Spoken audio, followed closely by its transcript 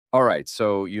All right,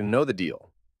 so you know the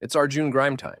deal. It's Arjun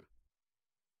Grime time.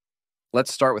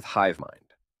 Let's start with Hive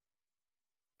Mind.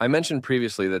 I mentioned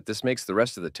previously that this makes the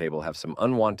rest of the table have some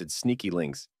unwanted sneaky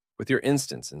links with your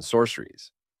instants and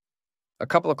sorceries. A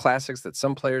couple of classics that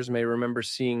some players may remember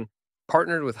seeing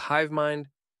partnered with Hive Mind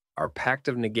are Pact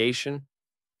of Negation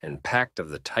and Pact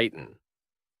of the Titan,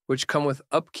 which come with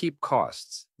upkeep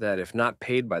costs that, if not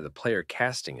paid by the player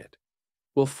casting it,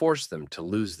 will force them to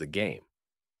lose the game.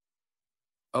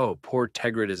 Oh, poor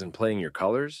Tegrid isn't playing your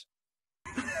colors?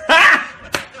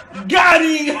 Got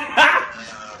him!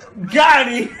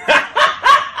 Got him!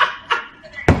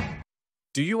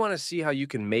 Do you want to see how you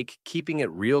can make keeping it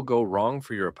real go wrong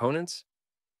for your opponents?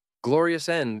 Glorious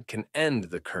End can end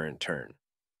the current turn.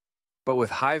 But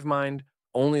with Hive Mind,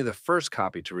 only the first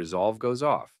copy to resolve goes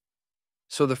off.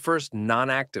 So the first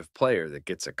non-active player that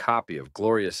gets a copy of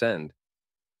Glorious End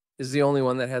is the only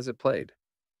one that has it played,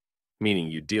 meaning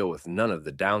you deal with none of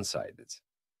the downsides.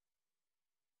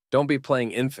 Don't be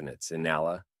playing infinites,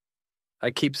 Inala.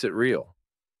 I keeps it real.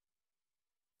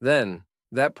 Then,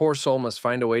 that poor soul must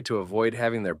find a way to avoid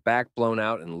having their back blown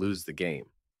out and lose the game.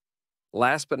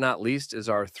 Last but not least is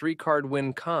our 3-card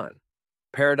win con.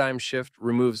 Paradigm Shift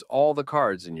removes all the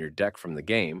cards in your deck from the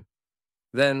game,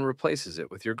 then replaces it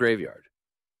with your graveyard.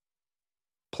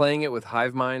 Playing it with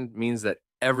Hive Mind means that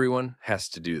everyone has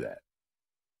to do that.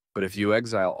 But if you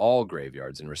exile all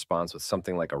graveyards in response with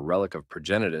something like a Relic of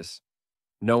Progenitus,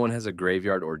 no one has a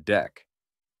graveyard or deck,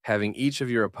 having each of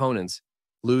your opponents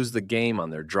lose the game on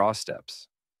their draw steps.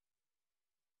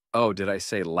 Oh, did I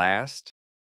say last?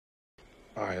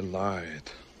 I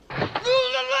lied.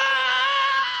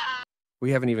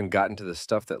 We haven't even gotten to the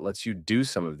stuff that lets you do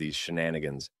some of these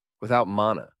shenanigans without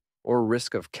mana or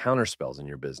risk of counterspells in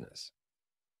your business.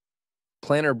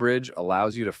 Planner Bridge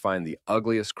allows you to find the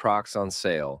ugliest Crocs on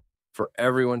sale for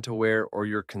everyone to wear or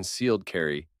your concealed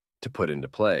carry to put into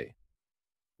play,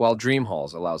 while Dream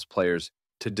Halls allows players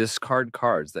to discard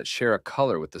cards that share a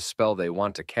color with the spell they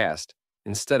want to cast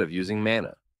instead of using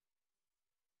mana.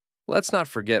 Let's not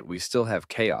forget we still have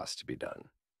chaos to be done.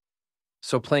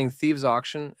 So playing Thieves'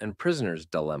 Auction and Prisoner's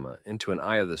Dilemma into an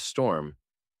Eye of the Storm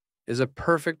is a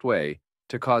perfect way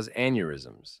to cause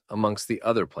aneurysms amongst the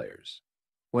other players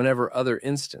whenever other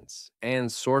instants and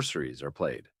sorceries are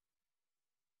played.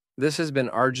 This has been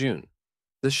Arjun,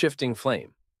 the Shifting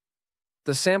Flame.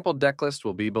 The sample decklist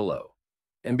will be below,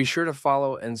 and be sure to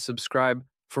follow and subscribe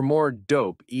for more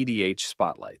dope EDH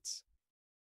spotlights.